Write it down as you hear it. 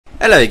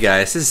Hello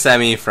guys, this is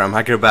Sammy from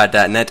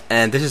hackerbad.net,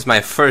 and this is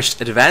my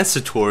first advanced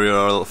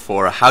tutorial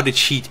for how to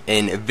cheat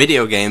in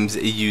video games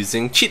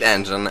using Cheat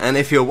Engine. And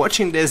if you're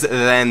watching this,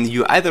 then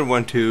you either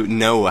want to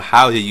know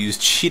how to use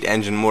Cheat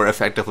Engine more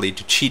effectively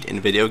to cheat in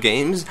video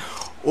games,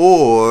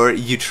 or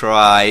you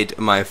tried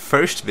my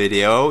first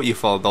video, you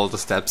followed all the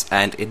steps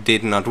and it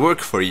did not work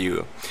for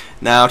you.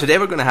 Now today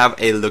we're going to have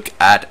a look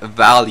at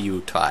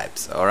value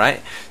types,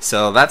 alright?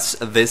 So that's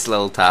this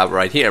little tab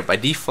right here. By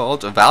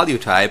default, a value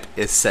type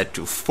is set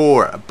to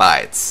 4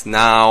 bytes.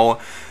 Now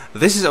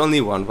this is only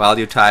one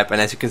value type,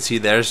 and as you can see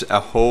there's a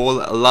whole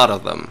lot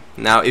of them.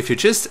 Now if you're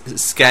just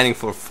scanning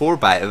for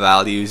 4-byte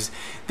values,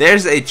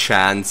 there's a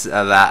chance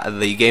that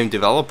the game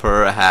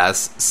developer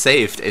has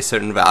saved a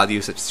certain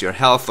value, such as your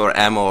health or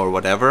ammo or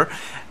whatever,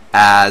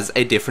 as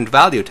a different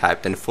value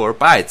type than 4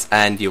 bytes,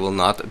 and you will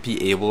not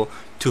be able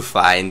to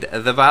find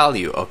the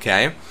value,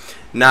 okay?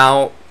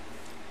 Now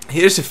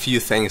here's a few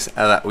things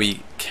that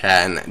we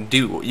can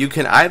do. You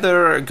can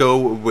either go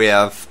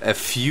with a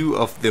few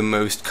of the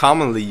most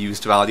commonly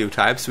used value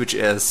types, which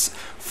is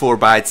 4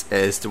 bytes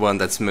is the one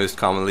that's most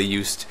commonly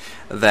used.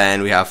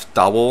 Then we have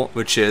double,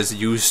 which is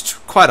used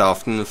quite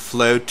often.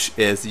 Float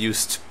is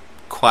used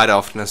quite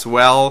often as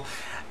well.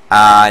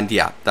 And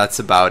yeah, that's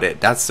about it.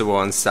 That's the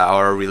ones that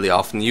are really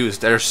often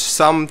used. There's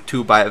some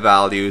 2-byte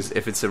values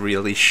if it's a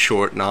really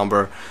short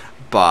number,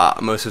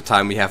 but most of the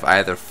time we have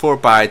either 4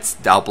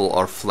 bytes, double,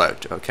 or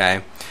float,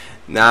 okay?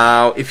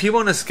 Now, if you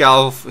want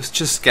to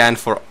just scan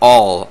for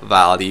all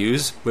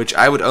values, which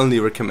I would only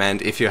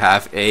recommend if you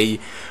have a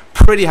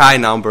pretty high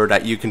number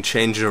that you can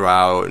change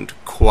around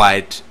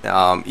quite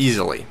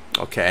easily,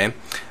 okay?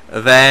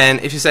 Then,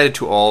 if you set it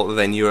to all,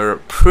 then you're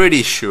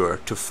pretty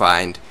sure to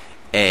find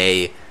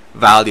a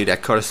value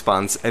that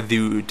corresponds to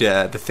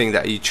the thing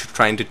that you're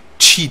trying to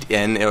cheat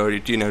in, or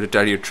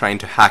that you're trying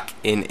to hack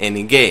in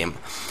any game.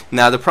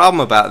 Now the problem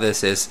about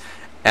this is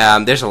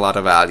there's a lot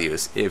of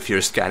values if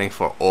you're scanning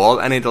for all,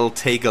 and it'll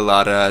take a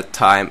lot of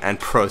time and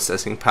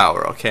processing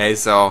power, okay?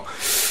 So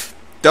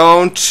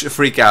don't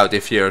freak out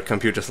if your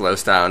computer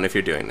slows down if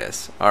you're doing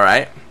this,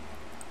 alright?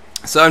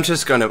 So I'm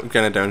just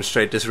gonna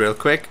demonstrate this real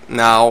quick.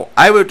 Now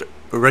I would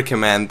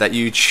recommend that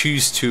you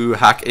choose to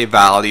hack a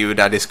value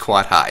that is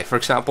quite high. For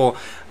example,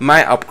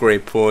 my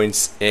upgrade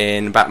points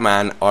in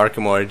Batman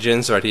Arkham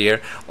Origins right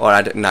here are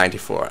at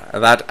 94.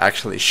 That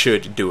actually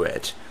should do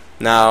it.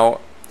 Now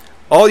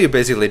all you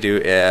basically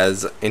do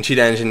is, in Cheat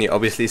Engine you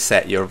obviously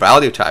set your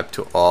value type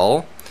to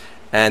all,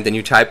 and then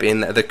you type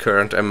in the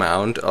current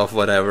amount of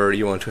whatever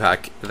you want to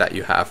hack that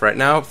you have right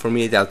now. For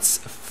me that's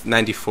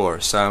 94,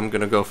 so I'm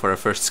gonna go for a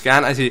first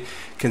scan. As you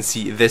can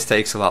see, this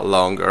takes a lot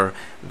longer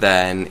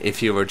than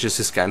if you were just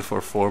to scan for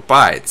 4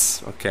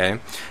 bytes, okay?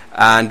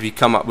 And we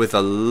come up with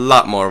a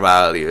lot more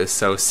values,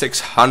 so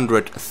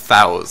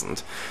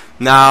 600,000.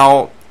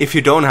 Now if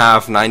you don't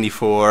have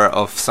 94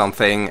 of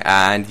something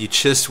and you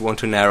just want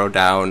to narrow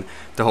down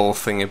the whole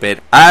thing a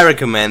bit, I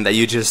recommend that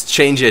you just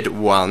change it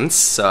once.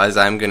 So as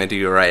I'm gonna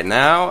do right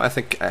now, I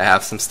think I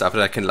have some stuff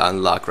that I can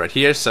unlock right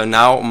here. So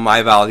now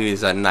my value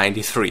is at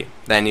 93.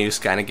 Then you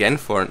scan again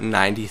for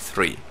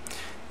 93.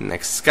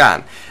 Next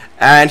scan.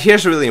 And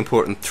here's a really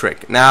important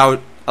trick.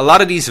 Now a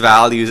lot of these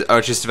values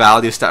are just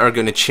values that are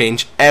going to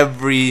change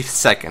every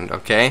second,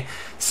 okay?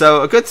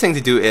 So a good thing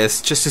to do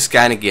is just to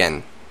scan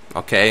again,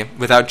 okay,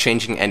 without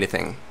changing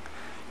anything.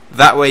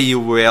 That way you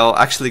will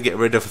actually get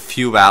rid of a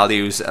few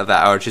values that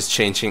are just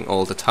changing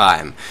all the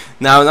time.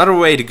 Now another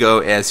way to go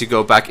is you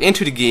go back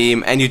into the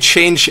game and you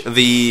change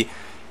the,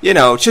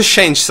 just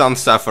change some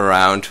stuff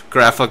around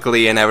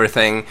graphically and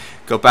everything.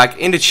 Go back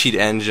into Cheat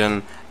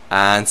Engine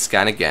and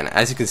scan again.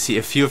 As you can see,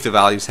 a few of the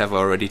values have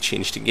already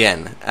changed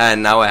again,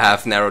 and now I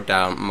have narrowed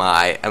down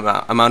my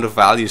amount of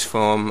values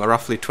from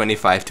roughly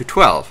 25 to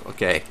 12,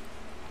 okay?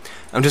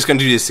 I'm just going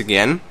to do this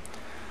again.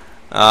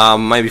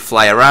 Maybe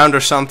fly around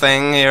or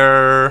something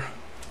here,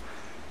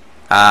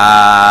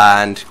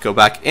 and go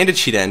back into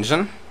Cheat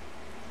Engine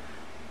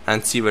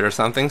and see whether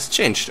something's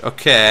changed.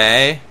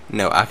 Okay,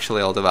 no,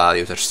 actually all the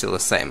values are still the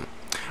same.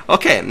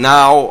 Okay,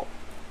 now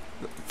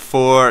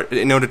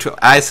in order to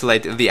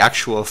isolate the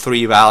actual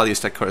 3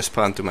 values that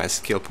correspond to my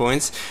skill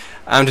points,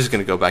 I'm just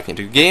gonna go back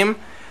into the game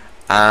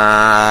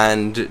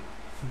and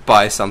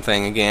buy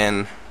something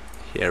again.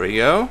 Here we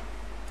go,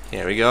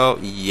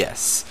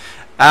 yes.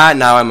 And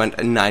now I'm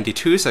at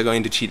 92, so I go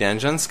into Cheat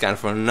Engine, scan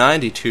for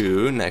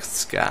 92, next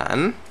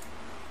scan,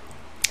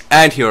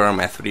 and here are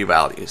my 3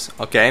 values,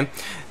 okay?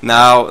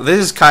 Now this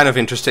is kind of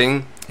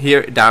interesting.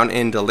 Here down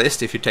in the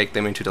list, if you take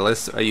them into the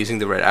list using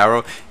the red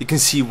arrow, you can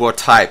see what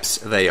types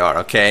they are,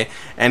 okay?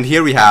 And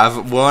here we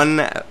have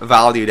one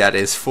value that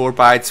is 4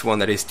 bytes, one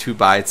that is 2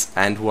 bytes,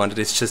 and one that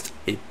is just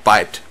a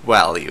byte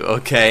value,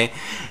 okay?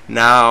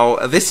 Now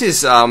this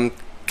is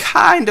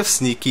kind of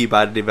sneaky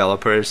by the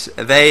developers.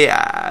 They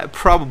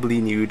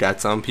probably knew that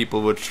some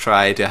people would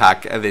try to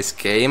hack this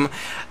game,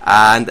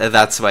 and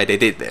that's why they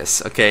did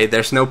this, okay?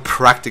 There's no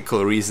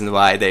practical reason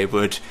why they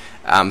would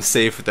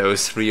save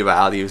those 3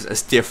 values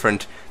as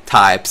different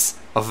types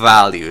of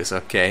values,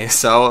 okay?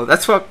 So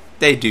that's what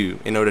they do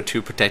in order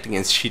to protect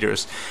against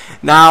cheaters.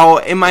 Now,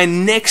 in my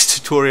next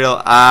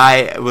tutorial,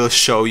 I will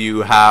show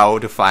you how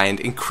to find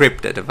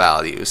encrypted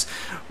values,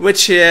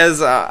 which is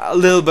a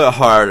little bit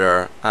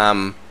harder.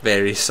 I'm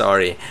very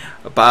sorry,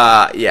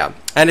 but yeah,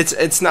 and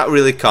it's not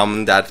really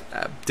common that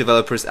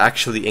developers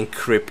actually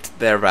encrypt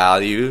their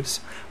values,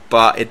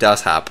 but it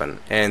does happen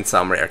in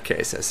some rare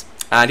cases.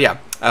 And yeah,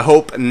 I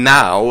hope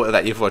now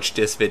that you've watched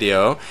this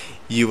video,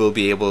 you will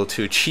be able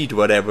to cheat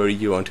whatever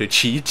you want to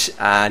cheat.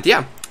 And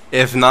yeah,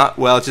 if not,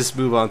 well, just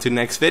move on to the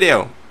next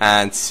video.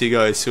 And see you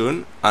guys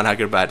soon on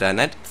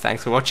hackerbad.net.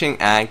 Thanks for watching,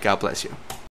 and God bless you.